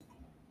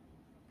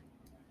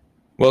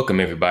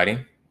Welcome, everybody.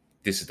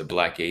 This is the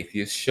Black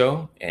Atheist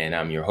Show, and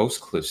I'm your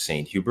host, Cliff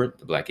St. Hubert,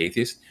 the Black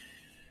Atheist.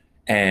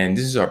 And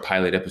this is our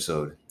pilot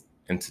episode.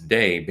 And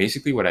today,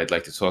 basically, what I'd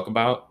like to talk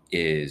about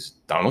is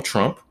Donald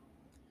Trump,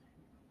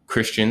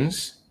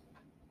 Christians,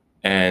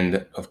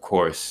 and, of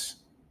course,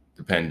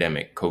 the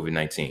pandemic,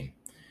 COVID-19.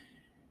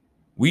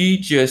 We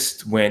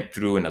just went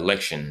through an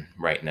election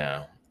right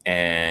now.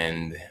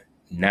 And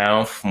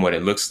now, from what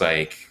it looks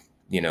like,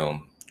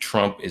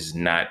 Trump is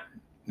not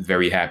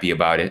very happy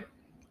about it.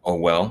 Oh,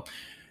 well.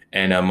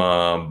 And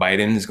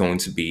Biden is going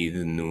to be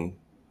the new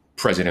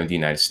president of the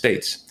United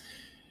States.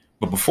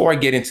 But before I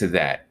get into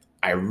that,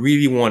 I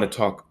really want to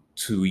talk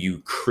to you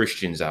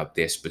Christians out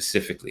there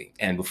specifically.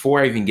 And before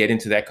I even get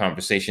into that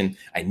conversation,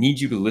 I need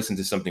you to listen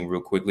to something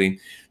real quickly,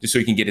 just so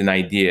you can get an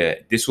idea.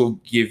 This will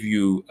give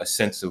you a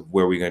sense of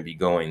where we're going to be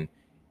going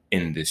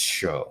in this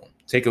show.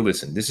 Take a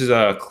listen. This is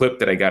a clip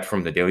that I got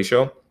from The Daily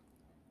Show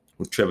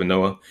with Trevor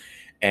Noah.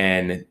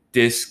 And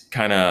this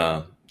kind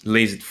of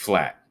lays it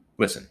flat.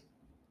 Listen.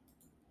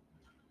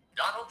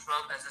 Donald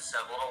Trump has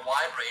assembled a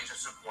wide range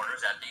of supporters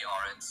at the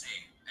RNC,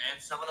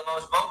 and some of the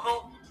most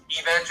vocal,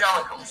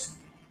 evangelicals.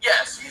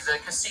 Yes, he's a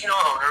casino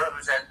owner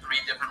who's had 3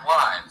 different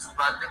wives,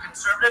 but the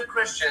conservative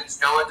Christians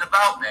know a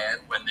devout man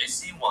when they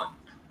see one.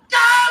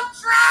 Go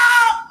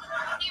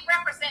Trump! He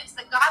represents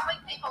the godly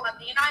people of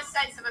the United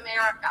States of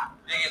America.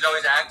 You think he's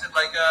always acted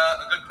like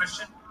a good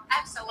Christian?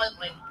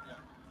 Absolutely.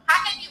 How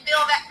can you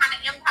build that kind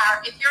of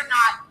empire if you're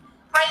not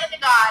praying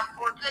to God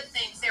for good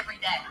things every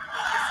day?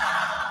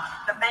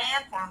 The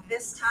man for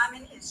this time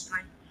in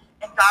history,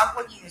 and God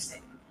will use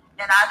it.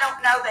 And I don't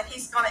know that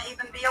he's going to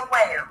even be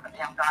aware of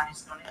how God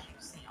is going to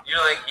use him. You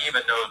don't think he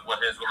even knows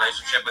what his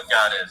relationship with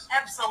God is?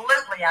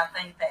 Absolutely, I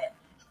think that.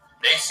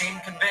 They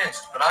seemed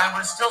convinced, but I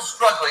was still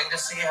struggling to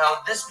see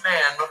how this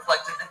man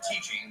reflected the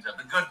teachings of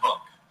the good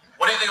book.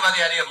 What do you think about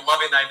the idea of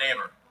loving thy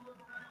neighbor?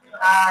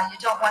 You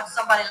don't want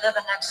somebody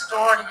living next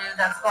door to you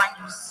that's going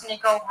to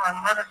sneak over and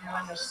murder you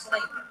in their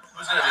sleep.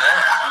 Who's going to do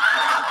that?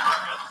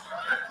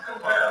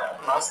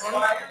 Muslim?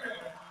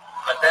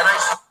 But then I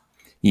saw...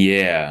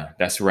 Yeah,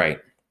 that's right.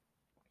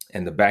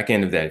 And the back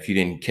end of that, if you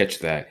didn't catch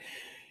that,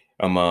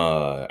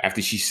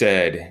 after she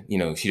said,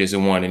 she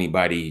doesn't want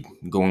anybody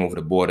going over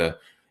the border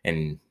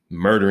and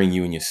murdering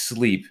you in your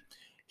sleep,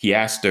 he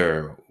asked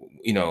her,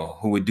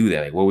 who would do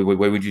that? Like, what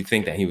would you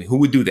think that who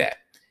would do that?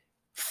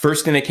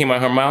 First thing that came out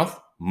of her mouth,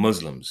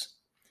 Muslims.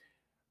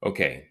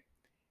 Okay,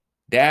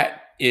 that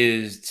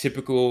is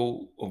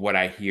typical of what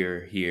I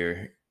hear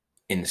here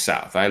in the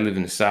South. I live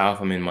in the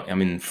South. I'm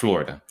in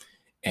Florida,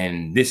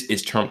 and this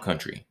is Trump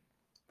country.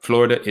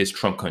 Florida is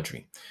Trump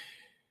country.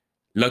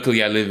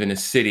 Luckily, I live in a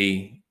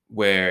city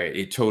where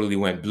it totally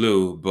went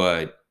blue.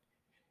 But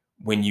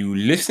when you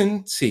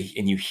listen to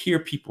and you hear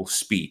people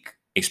speak,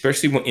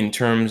 especially in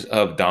terms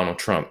of Donald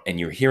Trump, and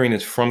you're hearing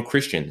this from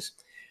Christians,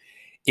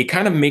 it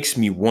kind of makes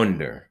me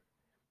wonder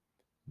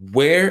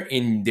where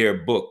in their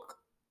book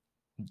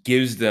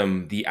gives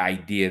them the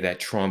idea that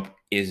Trump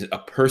is a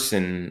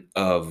person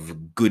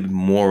of good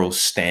moral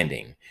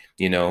standing.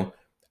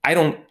 I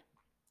don't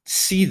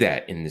see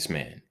that in this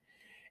man.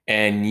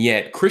 And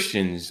yet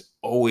Christians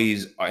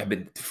always have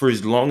been, for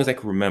as long as I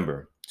can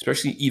remember,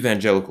 especially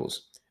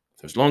evangelicals,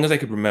 for as long as I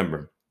could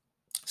remember,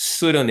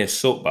 stood on their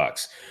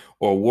soapbox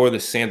or wore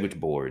the sandwich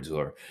boards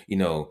or,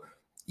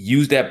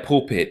 used that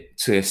pulpit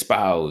to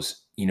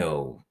espouse,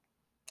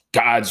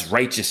 God's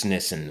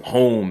righteousness and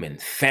home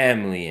and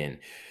family and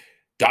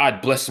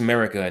God bless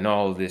America and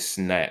all this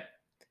and that.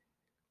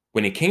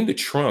 When it came to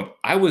Trump,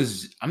 I'm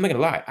not gonna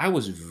lie, I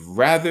was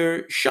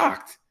rather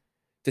shocked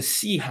to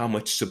see how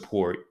much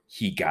support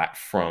he got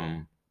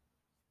from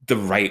the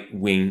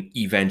right-wing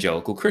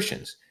evangelical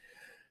Christians.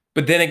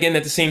 But then again,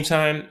 at the same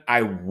time,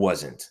 I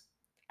wasn't.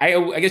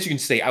 I guess you can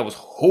say I was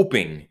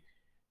hoping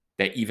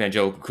that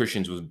evangelical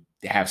Christians would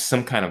have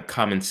some kind of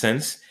common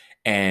sense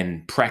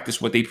and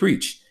practice what they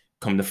preach.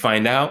 Come to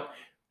find out,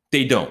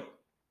 they don't.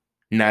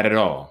 Not at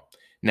all.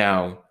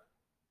 Now,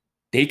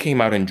 they came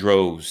out in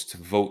droves to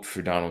vote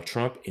for Donald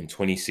Trump in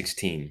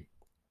 2016.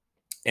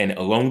 And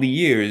along the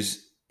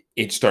years,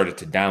 it started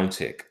to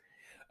downtick.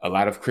 A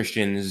lot of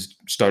Christians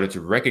started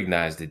to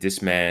recognize that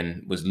this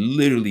man was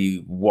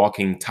literally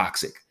walking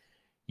toxic.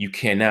 You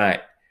can't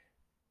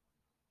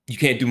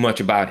do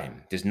much about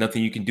him. There's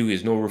nothing you can do.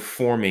 There's no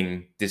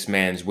reforming this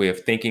man's way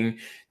of thinking.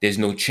 There's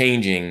no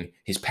changing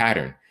his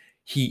pattern.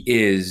 He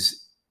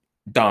is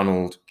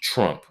Donald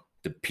Trump.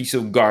 The piece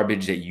of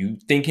garbage that you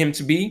think him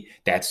to be,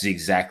 that's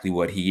exactly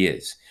what he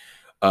is.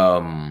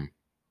 But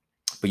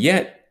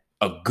yet,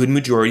 a good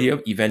majority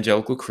of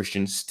evangelical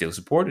Christians still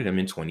supported him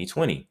in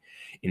 2020.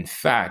 In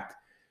fact,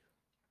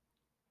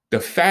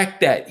 the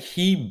fact that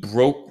he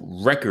broke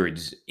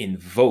records in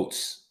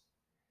votes,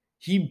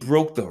 he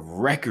broke the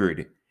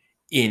record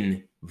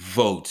in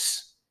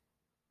votes,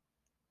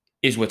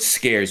 is what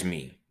scares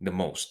me the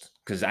most.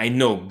 Because I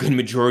know a good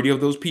majority of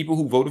those people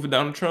who voted for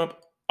Donald Trump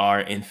are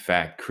in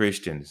fact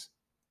Christians.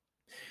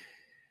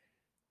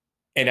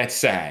 And that's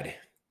sad.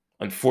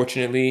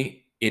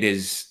 Unfortunately, it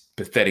is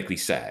pathetically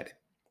sad.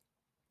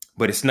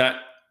 But it's not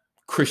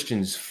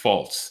Christians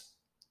faults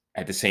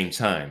at the same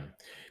time.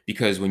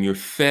 Because when you're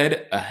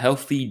fed a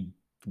healthy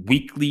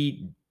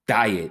weekly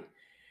diet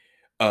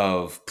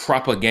of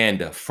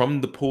propaganda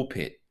from the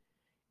pulpit,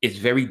 it's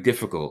very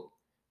difficult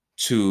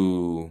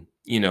to,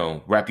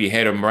 wrap your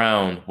head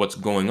around what's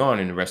going on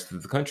in the rest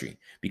of the country.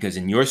 Because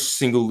in your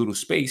single little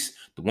space,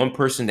 the one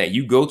person that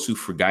you go to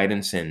for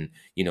guidance and,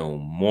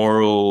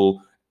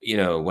 moral,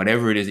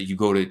 whatever it is that you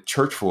go to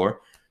church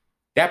for,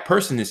 that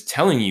person is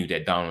telling you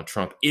that Donald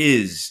Trump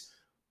is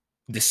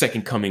the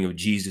second coming of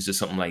Jesus or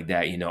something like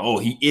that.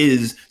 He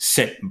is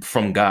sent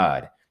from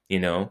God,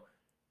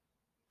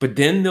 But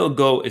then they'll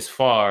go as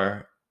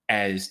far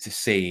as to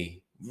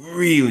say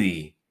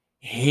really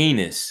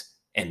heinous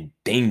and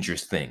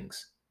dangerous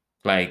things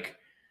like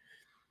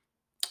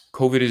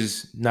COVID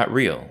is not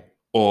real,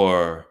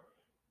 or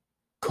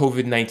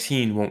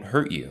COVID-19 won't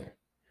hurt you,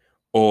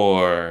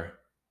 or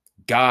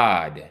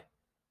God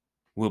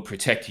will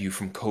protect you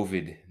from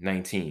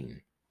COVID-19.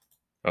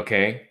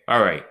 Okay?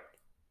 All right.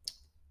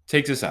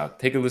 Take this out.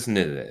 Take a listen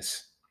to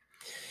this.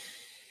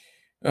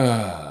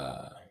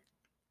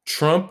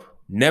 Trump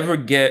never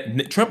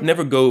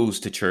goes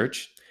to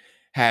church,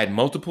 had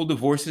multiple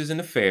divorces and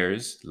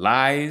affairs,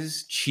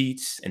 lies,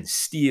 cheats, and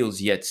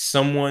steals, yet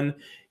someone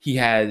he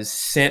has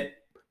sent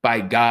by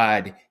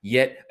God,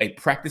 yet a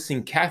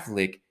practicing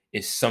Catholic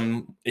is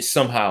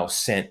somehow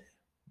sent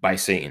by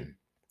Satan.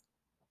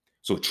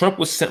 So Trump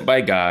was sent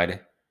by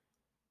God.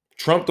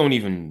 Trump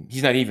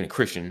he's not even a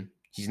Christian.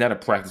 He's not a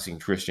practicing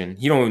Christian.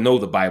 He don't even know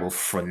the Bible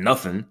for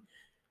nothing.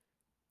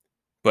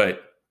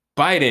 But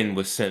Biden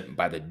was sent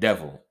by the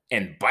devil,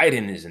 and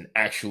Biden is an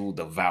actual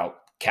devout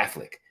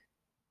Catholic.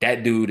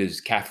 That dude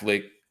is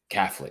Catholic.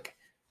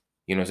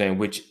 You know what I'm saying?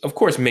 Which, of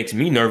course, makes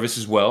me nervous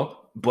as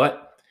well.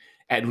 But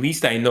at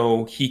least I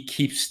know he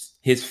keeps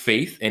his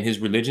faith and his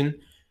religion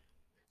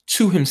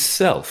to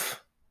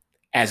himself,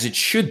 as it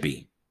should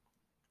be.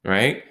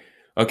 Right?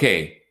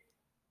 Okay.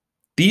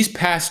 These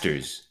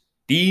pastors,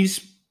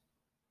 these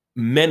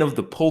men of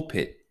the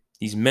pulpit,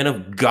 these men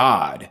of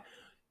God,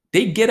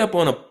 they get up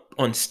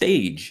on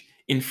stage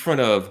in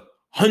front of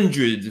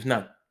hundreds, if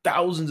not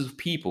thousands of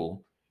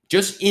people,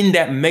 just in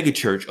that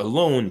megachurch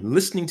alone,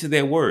 listening to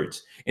their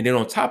words. And then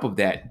on top of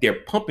that,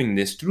 they're pumping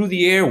this through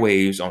the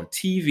airwaves on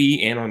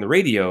TV and on the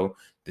radio,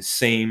 the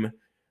same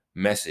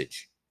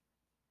message.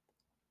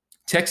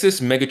 Texas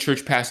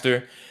megachurch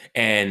pastor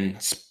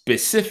and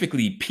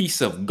specifically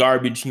piece of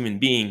garbage human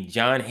being,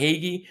 John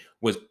Hagee,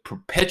 was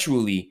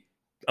perpetually,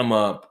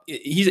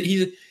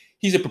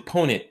 he's a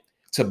proponent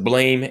to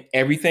blame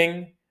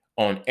everything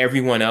on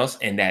everyone else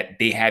and that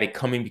they had it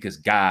coming because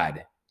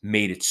God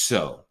made it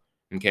so.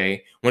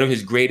 Okay. One of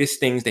his greatest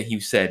things that he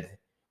said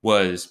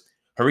was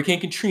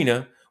Hurricane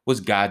Katrina was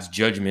God's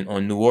judgment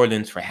on New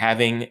Orleans for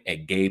having a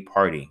gay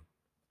party.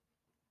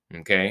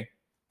 Okay.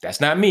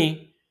 That's not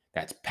me.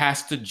 That's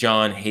Pastor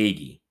John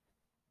Hagee.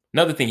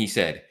 Another thing he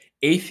said,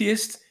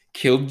 atheists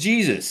killed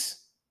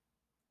Jesus.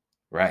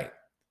 Right.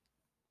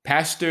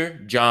 Pastor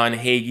John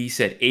Hagee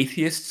said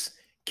atheists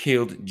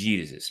killed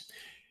Jesus.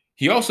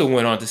 He also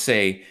went on to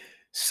say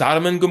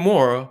Sodom and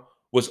Gomorrah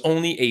was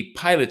only a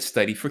pilot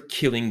study for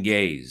killing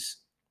gays.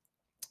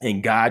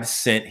 And God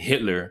sent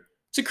Hitler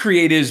to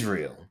create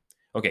Israel.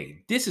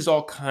 Okay, this is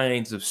all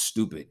kinds of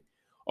stupid,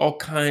 all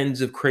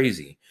kinds of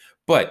crazy.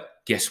 But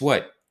guess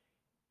what?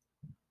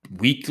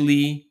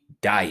 Weekly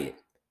diet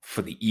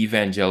for the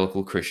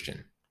evangelical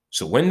Christian.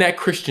 So when that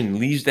Christian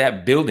leaves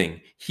that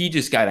building, he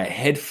just got a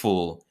head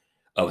full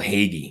of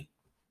Hagee,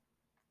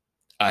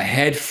 a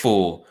head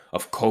full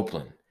of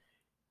Copeland,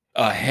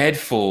 a head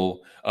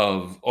full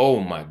of, oh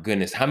my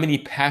goodness, how many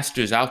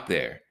pastors out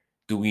there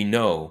do we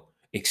know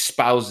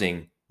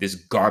espousing this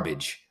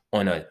garbage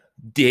on a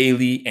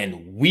daily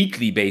and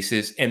weekly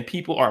basis, and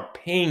people are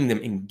paying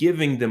them and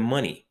giving them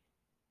money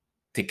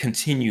to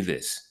continue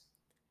this?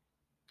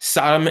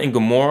 Sodom and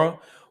Gomorrah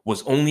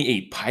was only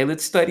a pilot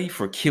study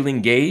for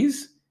killing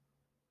gays?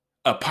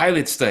 A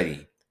pilot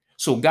study.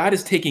 So God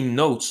is taking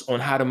notes on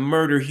how to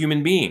murder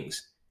human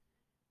beings.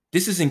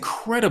 This is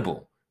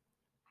incredible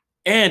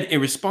and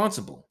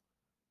irresponsible.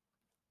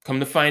 Come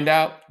to find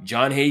out,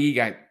 John Hagee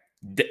got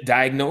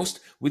diagnosed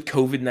with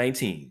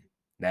COVID-19.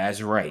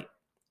 That's right.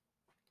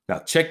 Now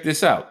check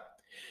this out.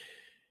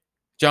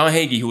 John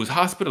Hagee, who was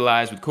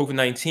hospitalized with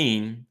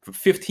COVID-19 for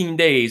 15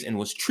 days and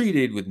was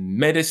treated with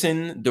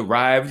medicine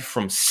derived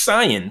from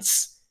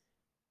science,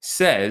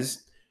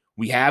 says,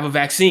 we have a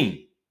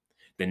vaccine.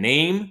 The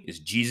name is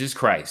Jesus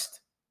Christ.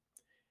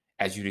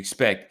 As you'd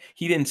expect,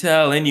 he didn't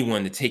tell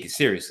anyone to take it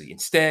seriously.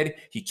 Instead,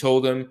 he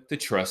told them to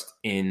trust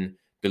in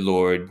the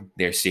Lord,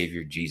 their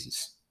Savior,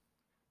 Jesus.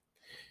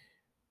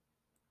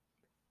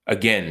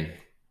 Again,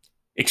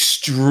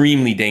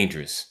 extremely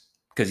dangerous.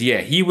 Because,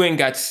 yeah, he went and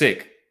got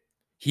sick.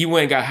 He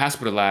went and got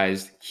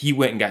hospitalized. He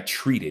went and got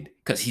treated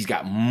because he's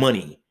got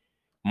money.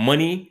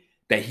 Money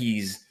that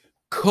he's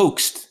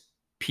coaxed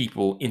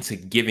people into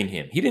giving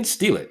him. He didn't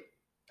steal it.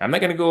 I'm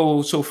not going to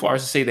go so far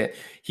as to say that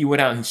he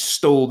went out and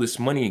stole this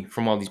money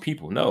from all these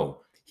people.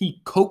 No,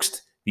 he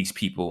coaxed these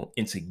people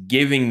into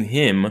giving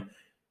him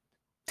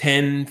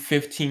 10,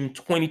 15,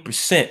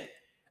 20%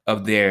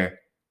 of their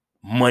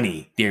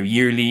money, their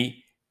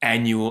yearly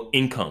annual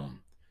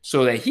income,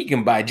 so that he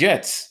can buy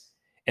jets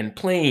and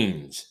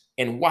planes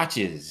and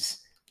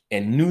watches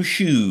and new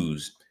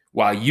shoes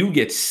while you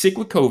get sick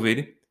with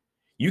COVID.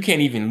 You can't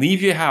even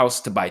leave your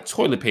house to buy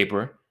toilet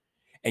paper,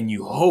 and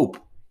you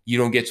hope you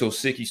don't get so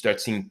sick you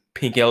start seeing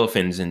pink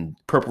elephants and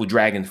purple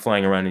dragons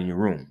flying around in your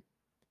room.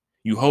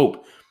 You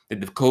hope that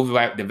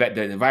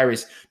the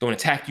virus don't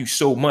attack you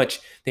so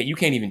much that you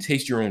can't even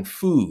taste your own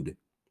food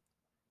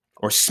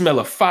or smell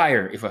a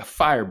fire if a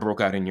fire broke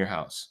out in your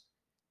house.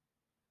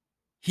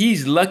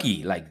 He's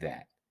lucky like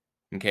that,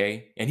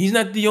 okay? And he's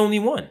not the only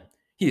one.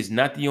 He is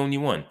not the only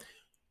one.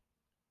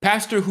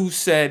 Pastor who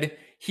said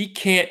he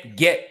can't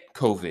get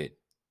COVID.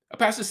 A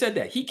pastor said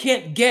that. He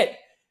can't get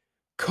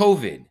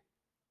COVID,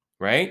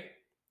 right?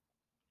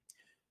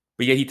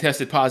 But yet he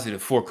tested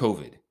positive for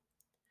COVID.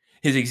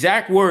 His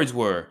exact words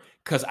were,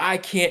 because I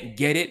can't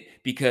get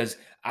it because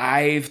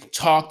I've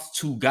talked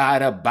to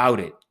God about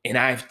it and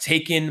I've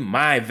taken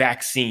my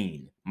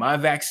vaccine. My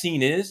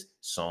vaccine is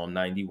Psalm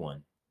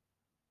 91.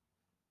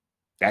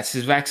 That's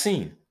his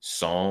vaccine,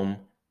 Psalm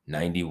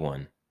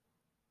 91.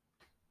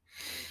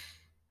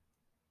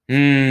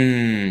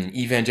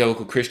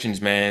 Evangelical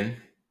Christians, man.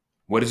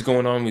 What is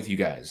going on with you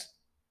guys?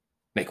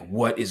 Like,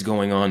 what is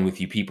going on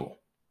with you people?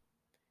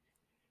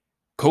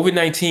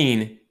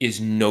 COVID-19 is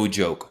no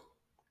joke.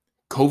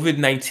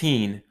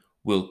 COVID-19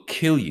 will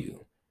kill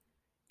you.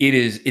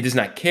 It does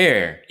not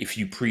care if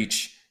you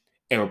preach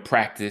or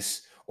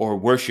practice or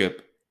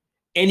worship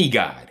any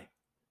God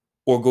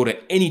or go to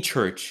any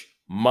church,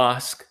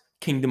 mosque,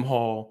 kingdom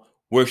hall,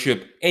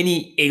 worship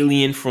any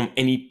alien from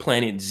any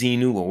planet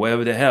Xenu or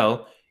whatever the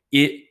hell.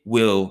 It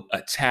will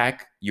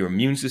attack your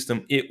immune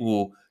system. It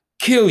will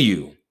kill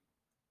you.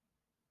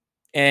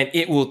 And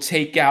it will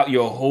take out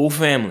your whole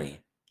family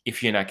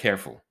if you're not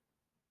careful.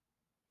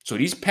 So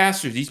these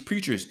pastors, these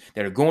preachers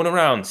that are going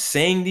around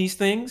saying these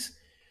things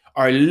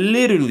are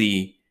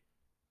literally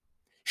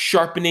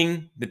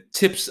sharpening the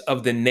tips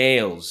of the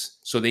nails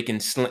so they can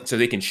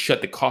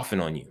shut the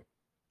coffin on you.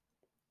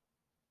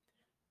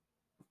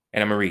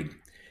 And I'm gonna read.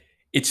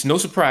 It's no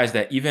surprise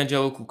that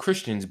evangelical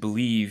Christians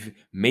believe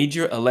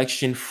major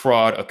election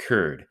fraud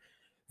occurred.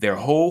 Their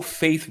whole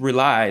faith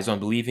relies on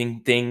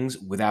believing things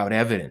without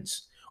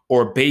evidence,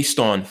 or based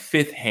on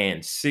fifth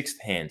hand,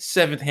 sixth hand,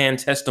 seventh hand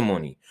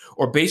testimony,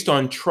 or based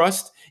on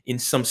trust in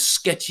some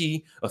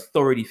sketchy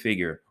authority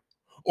figure,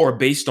 or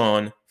based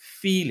on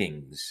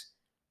feelings.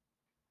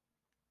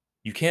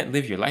 You can't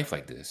live your life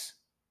like this.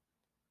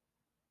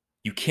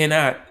 You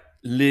cannot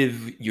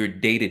live your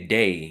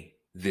day-to-day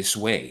this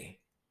way.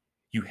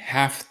 You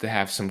have to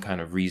have some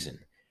kind of reason.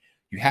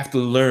 You have to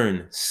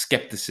learn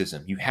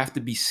skepticism. You have to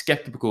be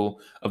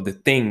skeptical of the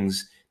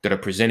things that are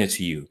presented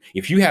to you.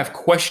 If you have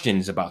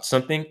questions about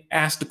something,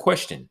 ask the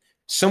question.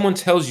 Someone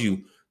tells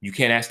you you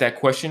can't ask that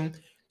question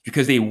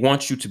because they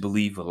want you to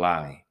believe a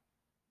lie.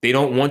 They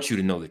don't want you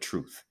to know the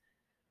truth.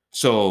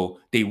 So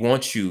they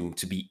want you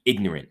to be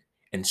ignorant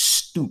and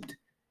stooped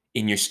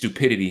in your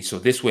stupidity. So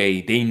this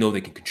way they know they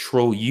can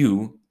control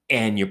you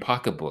and your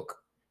pocketbook.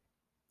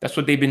 That's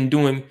what they've been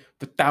doing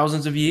for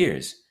thousands of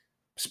years,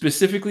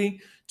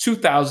 specifically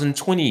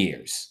 2020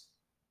 years.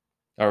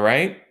 All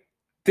right?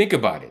 Think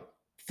about it.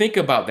 Think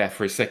about that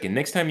for a second.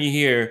 Next time you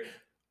hear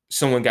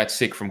someone got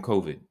sick from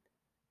COVID,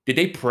 did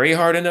they pray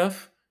hard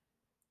enough?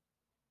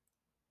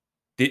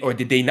 Or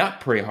did they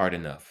not pray hard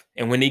enough?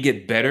 And when they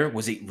get better,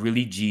 was it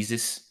really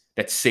Jesus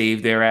that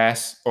saved their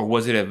ass? Or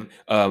was it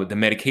the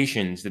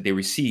medications that they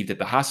received at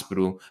the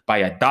hospital by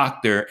a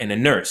doctor and a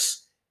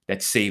nurse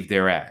that saved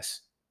their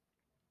ass?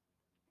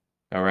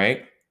 All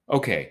right?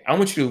 Okay, I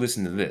want you to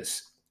listen to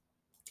this.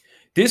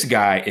 This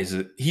guy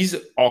he's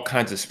all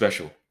kinds of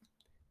special.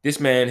 This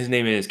man, his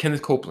name is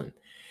Kenneth Copeland.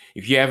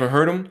 If you haven't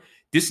heard him,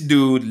 this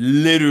dude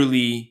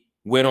literally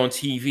went on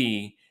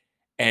TV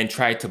and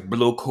tried to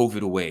blow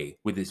COVID away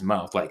with his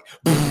mouth, like,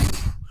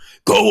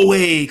 go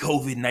away,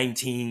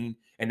 COVID-19.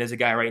 And there's a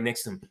guy right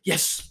next to him.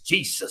 Yes,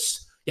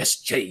 Jesus. Yes,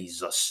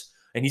 Jesus.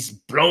 And he's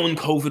blown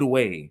COVID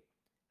away.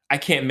 I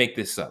can't make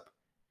this up.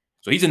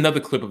 So here's another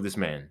clip of this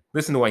man.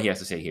 Listen to what he has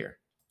to say here.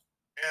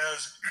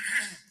 As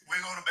we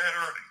go to bed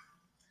early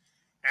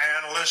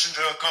and listen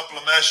to a couple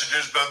of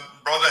messages, but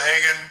Brother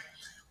Hagin,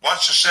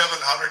 watch the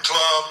 700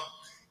 Club,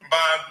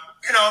 by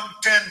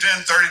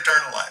 10:30,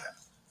 turn the light out.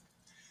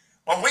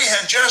 Well, we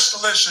had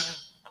just listened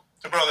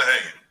to Brother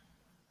Hagin,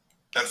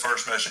 that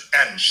first message,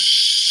 and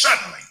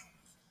suddenly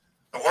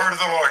the word of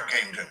the Lord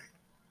came to me.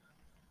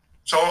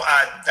 So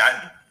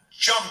I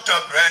jumped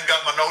up and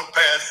got my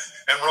notepad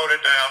and wrote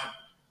it down.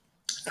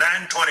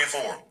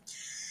 9:24.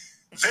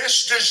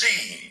 This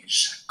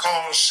disease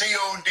called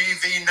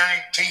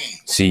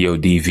COVID-19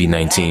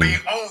 COVID-19 will be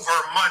over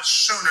much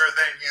sooner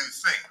than you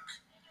think.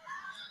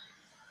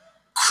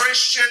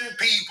 Christian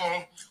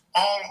people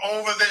all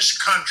over this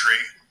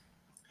country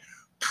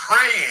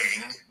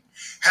praying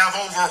have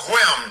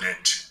overwhelmed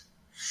it.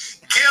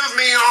 Give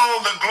me all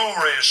the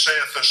glory,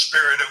 saith the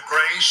Spirit of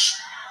grace.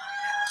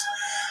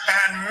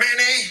 And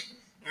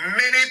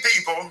many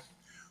people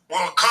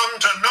will come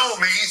to know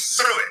me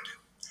through it.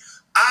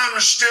 I'm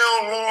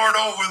still Lord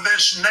over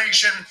this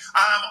nation.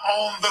 I'm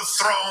on the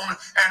throne,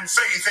 and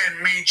faith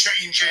in me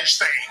changes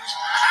things.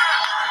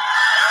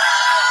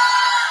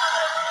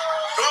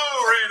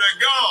 Glory to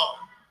God.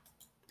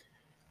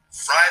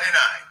 Friday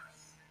night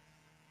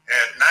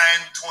at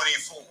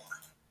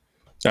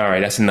 9:24. All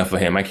right, that's enough for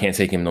him. I can't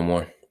take him no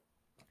more.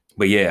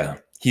 But yeah,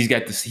 he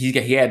had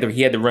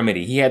the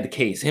remedy. He had the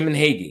case. Him and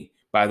Hagee,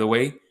 by the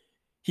way,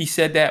 he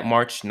said that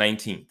March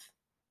 19th.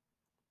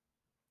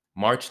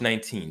 March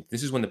 19th.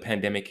 This is when the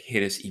pandemic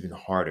hit us even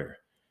harder.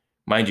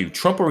 Mind you,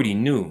 Trump already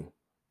knew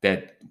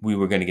that we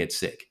were going to get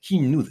sick. He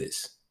knew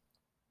this.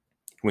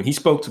 When he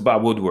spoke to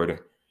Bob Woodward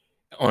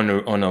on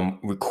a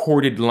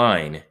recorded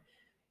line,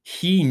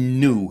 he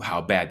knew how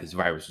bad this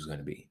virus was going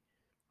to be.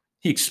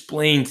 He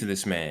explained to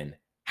this man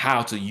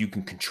how you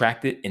can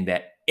contract it and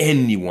that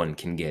anyone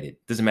can get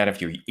it. Doesn't matter if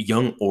you're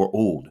young or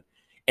old.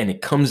 And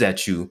it comes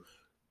at you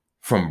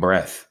from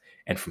breath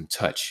and from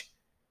touch.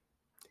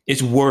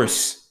 It's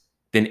worse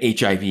than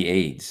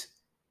HIV/AIDS.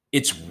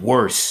 It's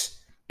worse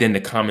than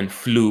the common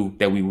flu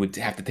that we would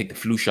have to take the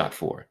flu shot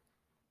for.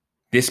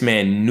 This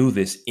man knew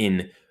this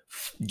in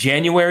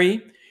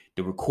January.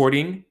 The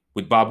recording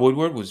with Bob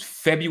Woodward was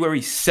February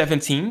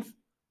 17th.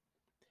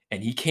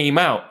 And he came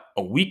out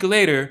a week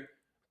later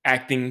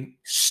acting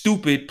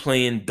stupid,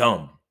 playing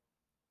dumb.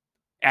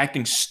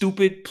 Acting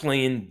stupid,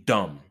 playing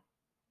dumb.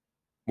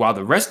 While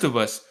the rest of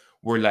us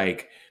were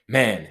like,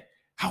 man,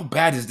 how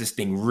bad is this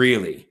thing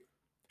really?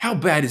 How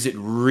bad is it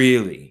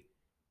really?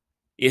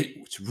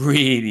 It's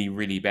really,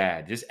 really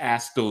bad. Just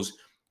ask those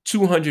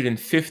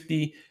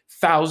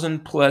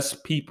 250,000 plus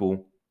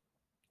people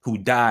who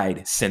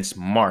died since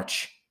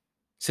March.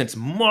 Since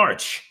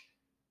March.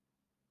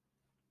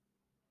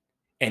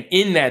 And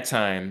in that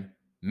time,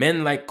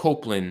 men like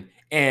Copeland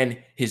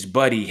and his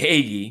buddy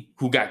Hagee,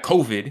 who got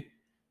COVID,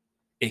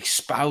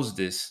 espoused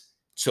this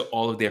to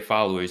all of their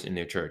followers in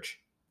their church.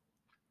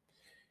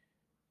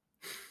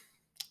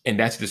 And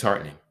that's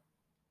disheartening.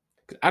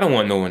 I don't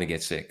want no one to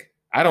get sick.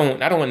 I don't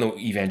want no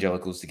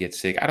evangelicals to get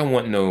sick. I don't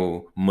want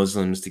no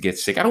Muslims to get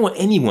sick. I don't want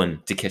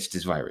anyone to catch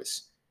this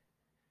virus.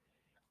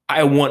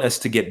 I want us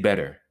to get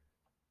better.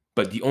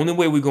 But the only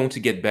way we're going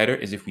to get better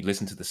is if we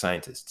listen to the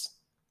scientists.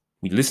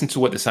 We listen to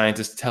what the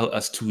scientists tell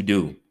us to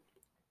do.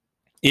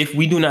 If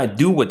we do not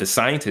do what the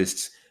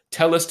scientists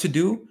tell us to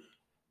do,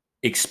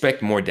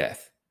 expect more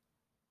death.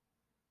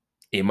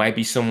 It might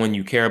be someone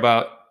you care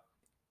about.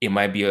 It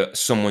might be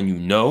someone you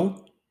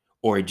know,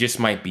 or it just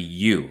might be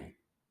you.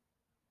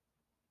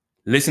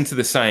 Listen to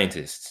the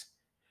scientists.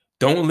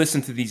 Don't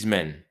listen to these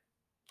men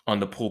on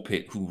the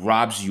pulpit who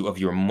robs you of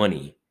your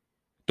money.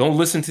 Don't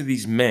listen to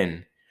these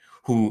men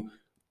who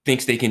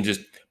thinks they can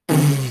just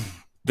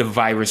the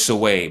virus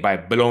away by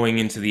blowing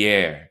into the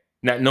air,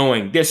 not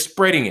knowing they're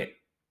spreading it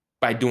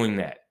by doing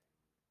that.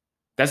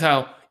 That's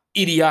how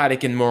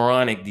idiotic and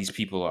moronic these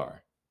people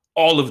are.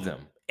 All of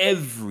them.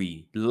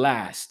 Every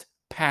last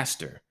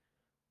pastor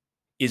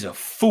is a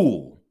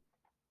fool,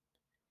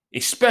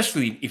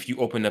 especially if you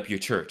open up your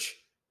church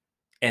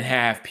and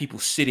have people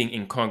sitting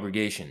in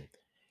congregation,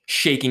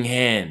 shaking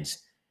hands,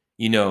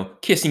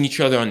 kissing each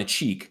other on the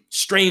cheek,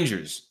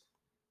 strangers.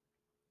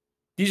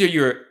 These are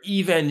your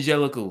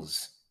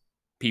evangelicals,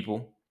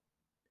 people.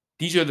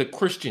 These are the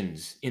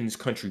Christians in this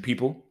country,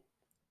 people.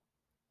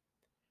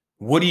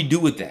 What do you do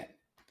with that?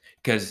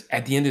 Because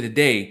at the end of the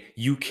day,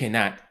 you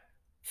cannot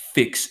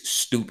fix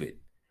stupid,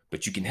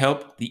 but you can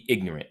help the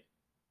ignorant.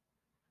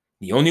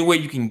 The only way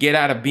you can get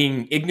out of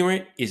being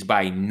ignorant is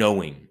by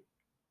knowing,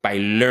 by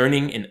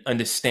learning and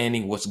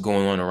understanding what's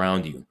going on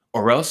around you,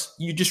 or else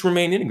you just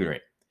remain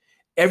ignorant.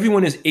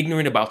 Everyone is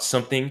ignorant about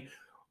something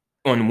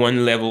on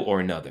one level or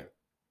another.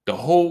 The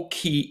whole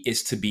key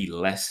is to be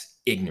less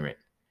ignorant.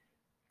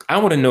 I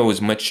want to know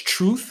as much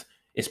truth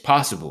as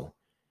possible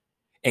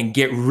and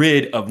get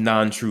rid of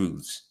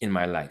non-truths in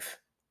my life.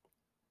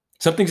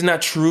 Something's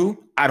not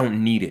true, I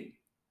don't need it.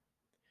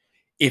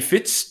 If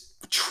it's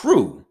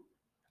true,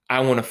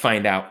 I want to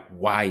find out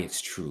why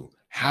it's true.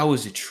 How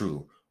is it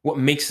true? What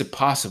makes it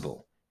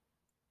possible?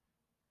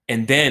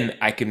 And then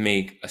I can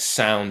make a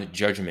sound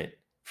judgment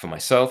for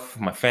myself, for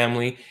my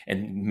family,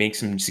 and make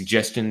some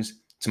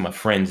suggestions to my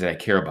friends that I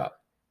care about.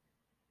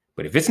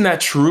 But if it's not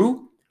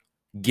true,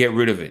 get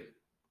rid of it.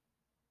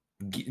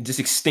 Just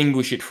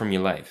extinguish it from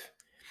your life.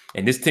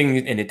 And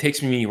it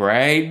takes me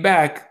right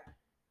back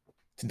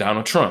to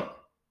Donald Trump.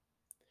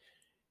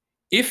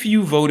 If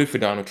you voted for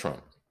Donald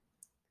Trump,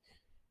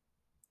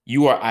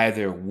 you are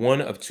either one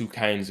of two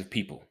kinds of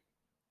people.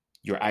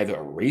 You're either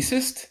a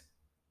racist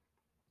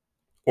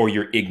or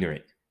you're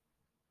ignorant.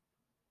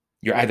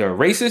 You're either a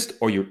racist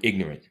or you're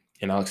ignorant.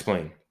 And I'll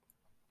explain.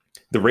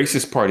 The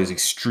racist part is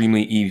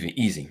extremely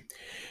easy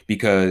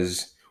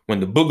because when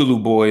the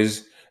Boogaloo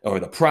Boys or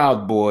the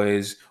Proud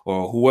Boys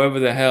or whoever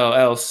the hell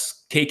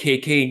else,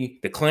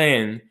 KKK, the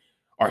Klan,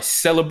 are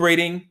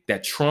celebrating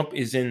that Trump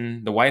is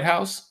in the White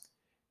House,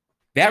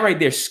 that right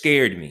there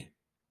scared me.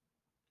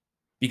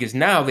 because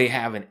now they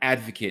have an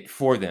advocate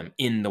for them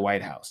in the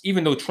White House.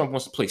 Even though Trump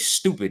wants to play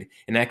stupid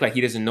and act like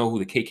he doesn't know who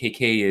the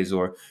KKK is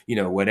or,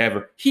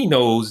 whatever, he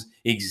knows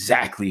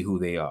exactly who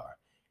they are.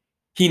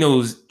 He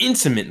knows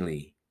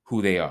intimately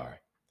who they are.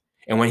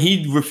 And when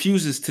he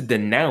refuses to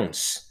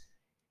denounce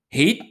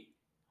hate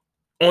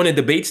on a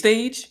debate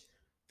stage,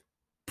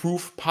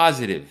 proof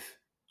positive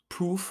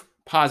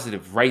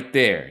right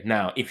there.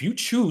 Now, if you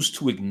choose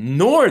to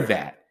ignore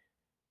that,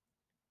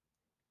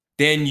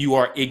 then you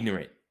are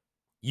ignorant.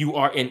 You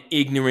are an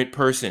ignorant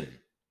person.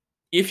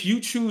 If you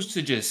choose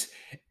to just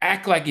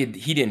act like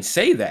he didn't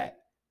say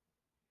that,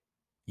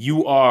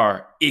 you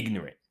are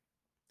ignorant.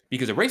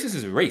 Because a racist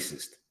is a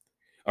racist.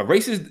 A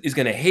racist is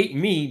going to hate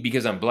me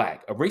because I'm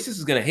black. A racist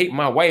is going to hate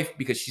my wife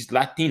because she's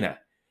Latina.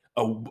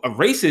 A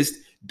racist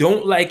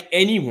don't like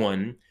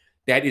anyone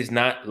that is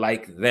not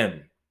like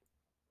them.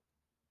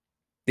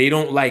 They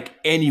don't like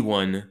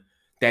anyone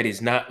that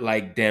is not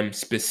like them,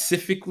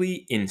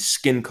 specifically in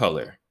skin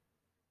color.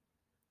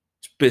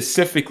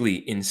 Specifically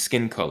in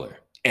skin color.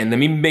 And let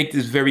me make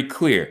this very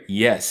clear.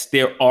 Yes,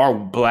 there are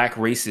black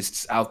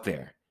racists out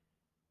there.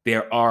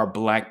 There are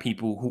black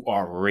people who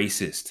are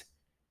racist.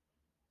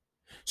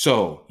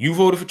 So you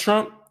voted for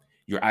Trump,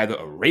 you're either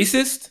a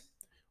racist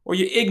or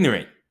you're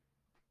ignorant.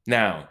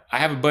 Now, I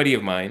have a buddy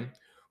of mine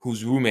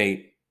whose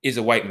roommate is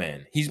a white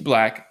man. He's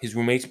black, his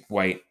roommate's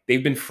white.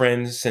 They've been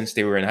friends since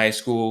they were in high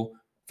school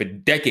for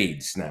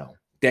decades now.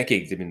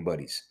 Decades they've been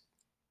buddies.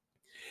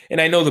 And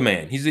I know the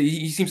man.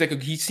 He seemed like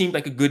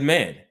a good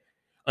man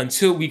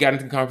until we got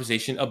into the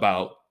conversation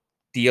about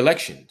the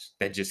elections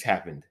that just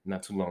happened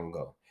not too long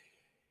ago.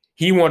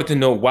 He wanted to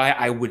know why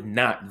I would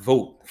not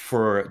vote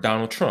for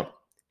Donald Trump.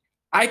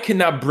 I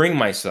cannot bring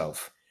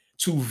myself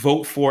to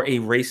vote for a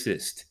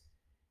racist.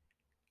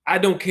 I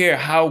don't care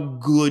how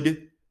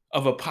good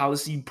of a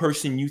policy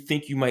person you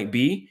think you might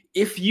be.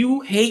 If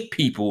you hate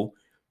people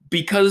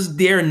because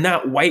they're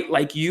not white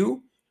like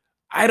you,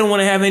 I don't want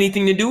to have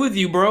anything to do with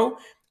you, bro.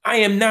 I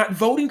am not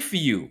voting for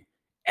you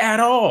at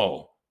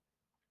all.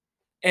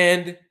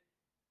 And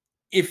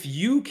if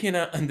you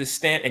cannot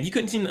understand, and he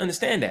couldn't seem to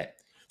understand that.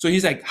 So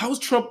he's like, how's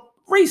Trump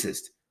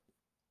racist?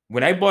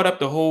 When I brought up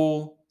the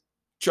whole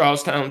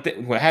Charlestown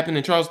thing, what happened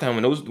in Charlestown,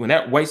 when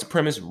that white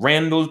supremacist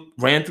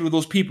ran through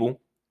those people,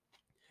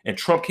 and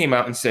Trump came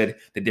out and said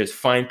that there's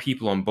fine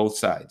people on both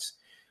sides.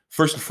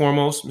 First and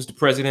foremost, Mr.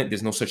 President,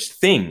 there's no such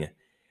thing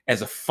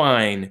as a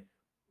fine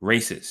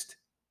racist.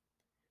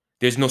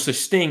 There's no such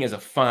thing as a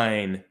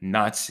fine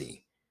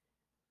Nazi.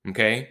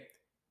 Okay?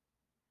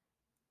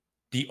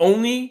 The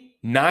only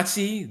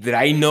Nazi that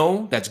I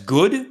know that's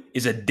good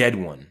is a dead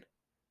one.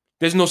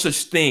 There's no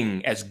such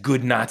thing as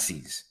good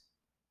Nazis.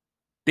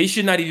 They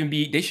should not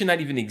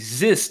even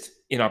exist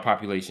in our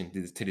population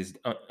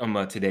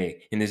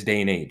today, in this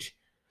day and age.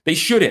 They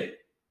shouldn't,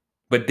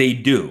 but they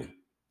do.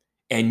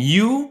 And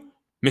you,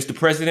 Mr.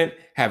 President,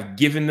 have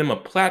given them a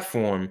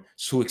platform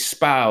to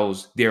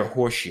espouse their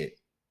horseshit.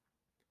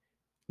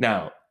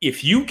 Now,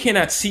 if you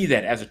cannot see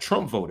that as a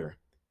Trump voter,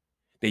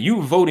 that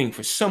you're voting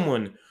for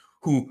someone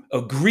who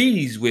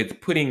agrees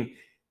with putting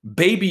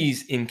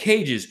babies in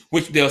cages,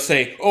 which they'll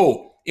say,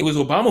 oh, it was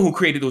Obama who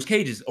created those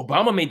cages.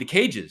 Obama made the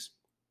cages.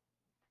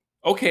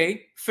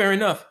 Okay, fair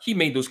enough. He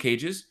made those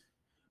cages,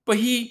 but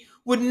he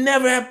would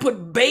never have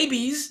put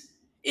babies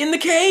in the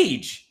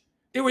cage.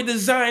 They were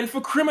designed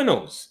for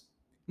criminals,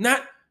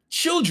 not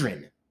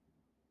children.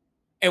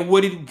 And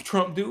what did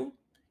Trump do?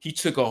 He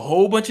took a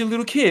whole bunch of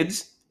little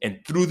kids and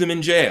threw them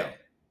in jail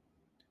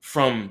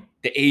from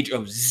the age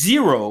of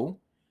 0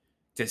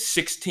 to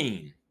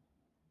 16.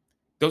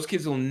 Those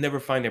kids will never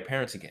find their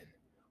parents again.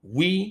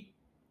 We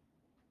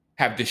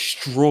have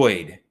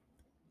destroyed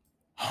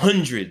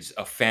hundreds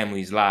of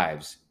families'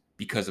 lives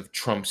because of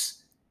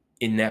Trump's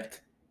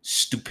inept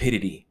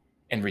stupidity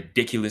and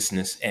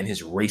ridiculousness and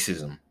his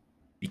racism.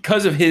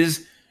 Because of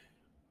his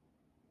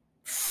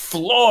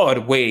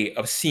flawed way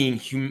of seeing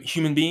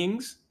human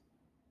beings,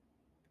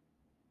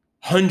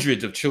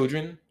 hundreds of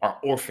children are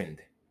orphaned,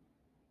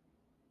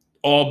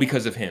 all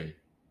because of him.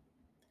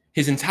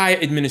 His entire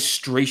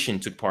administration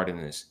took part in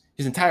this.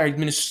 His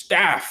entire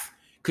staff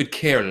could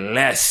care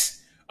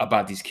less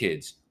about these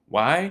kids.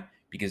 Why?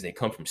 Because they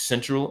come from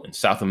Central and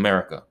South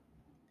America.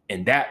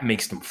 And that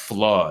makes them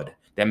flawed.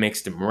 That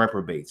makes them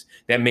reprobates.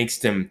 That makes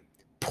them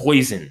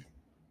poison.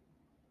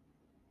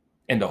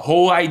 And the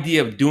whole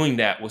idea of doing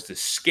that was to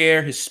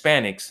scare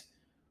Hispanics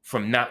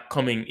from not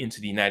coming into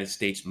the United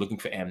States looking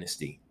for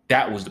amnesty.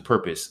 That was the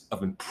purpose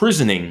of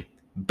imprisoning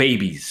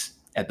babies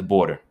at the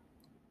border.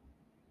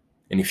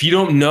 And if you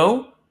don't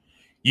know,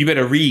 you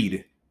better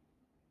read.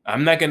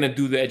 I'm not going to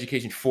do the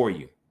education for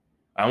you.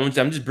 I'm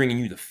just bringing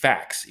you the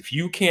facts. If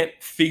you can't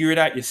figure it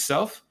out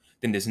yourself,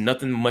 then there's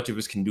nothing much of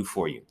us can do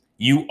for you.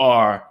 You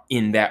are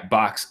in that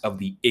box of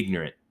the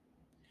ignorant.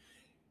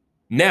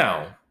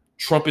 Now,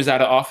 Trump is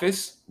out of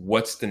office.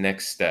 What's the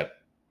next step?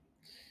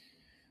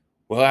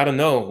 Well, I don't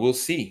know. We'll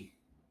see.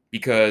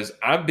 Because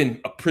I've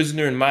been a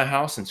prisoner in my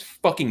house since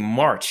fucking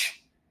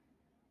March.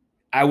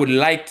 I would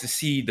like to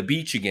see the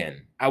beach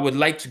again. I would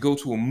like to go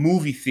to a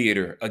movie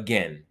theater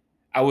again.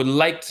 I would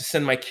like to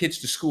send my kids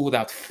to school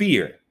without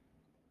fear.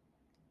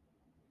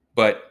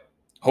 But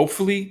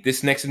hopefully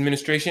this next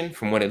administration,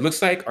 from what it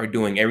looks like, are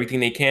doing everything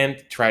they can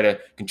to try to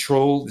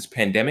control this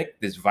pandemic,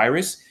 this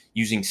virus,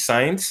 using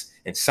science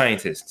and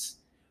scientists.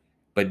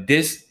 But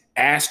this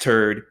ass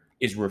turd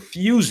is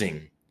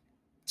refusing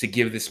to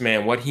give this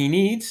man what he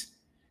needs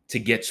to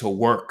get to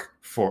work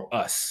for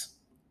us.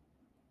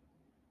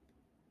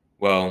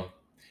 Well,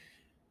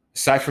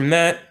 aside from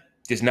that,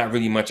 there's not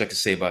really much I can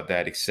say about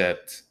that,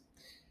 except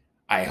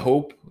I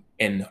hope,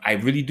 and I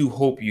really do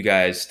hope you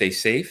guys stay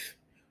safe.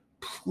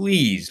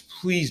 Please,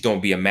 please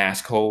don't be a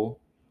mask hole.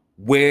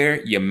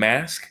 Wear your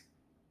mask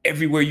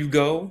everywhere you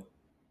go.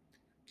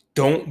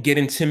 Don't get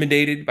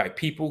intimidated by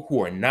people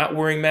who are not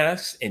wearing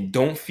masks, and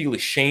don't feel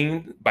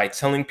ashamed by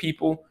telling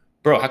people,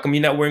 bro, how come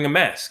you're not wearing a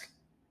mask?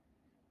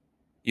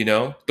 You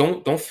know,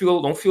 don't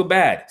feel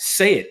bad.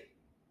 Say it.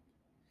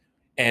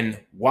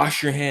 And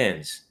wash your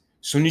hands.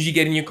 As soon as you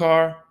get in your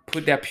car,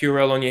 put that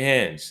Purell on your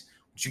hands.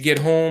 Once you get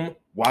home,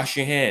 wash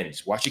your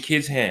hands. Wash your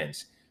kids'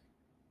 hands.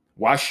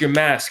 Wash your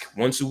mask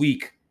once a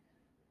week.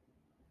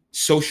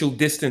 Social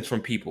distance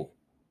from people.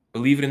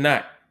 Believe it or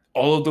not,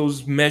 all of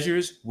those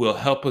measures will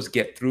help us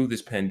get through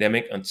this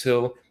pandemic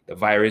until the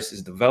virus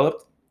is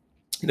developed.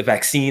 The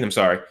vaccine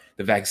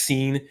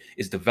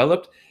is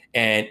developed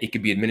and it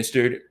can be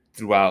administered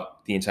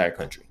throughout the entire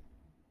country.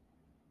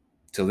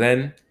 Till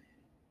then,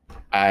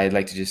 I'd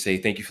like to just say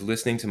thank you for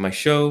listening to my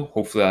show.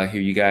 Hopefully I'll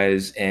hear you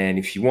guys. And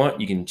if you want,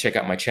 you can check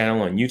out my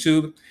channel on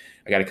YouTube.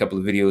 I got a couple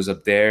of videos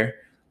up there.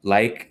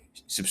 Like,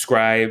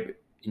 subscribe,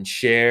 and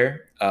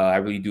share. I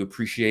really do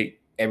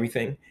appreciate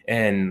everything.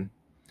 And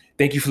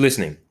thank you for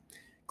listening.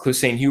 Cliff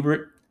St.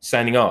 Hubert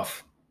signing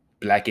off.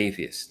 Black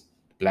Atheist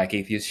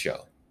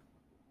Show.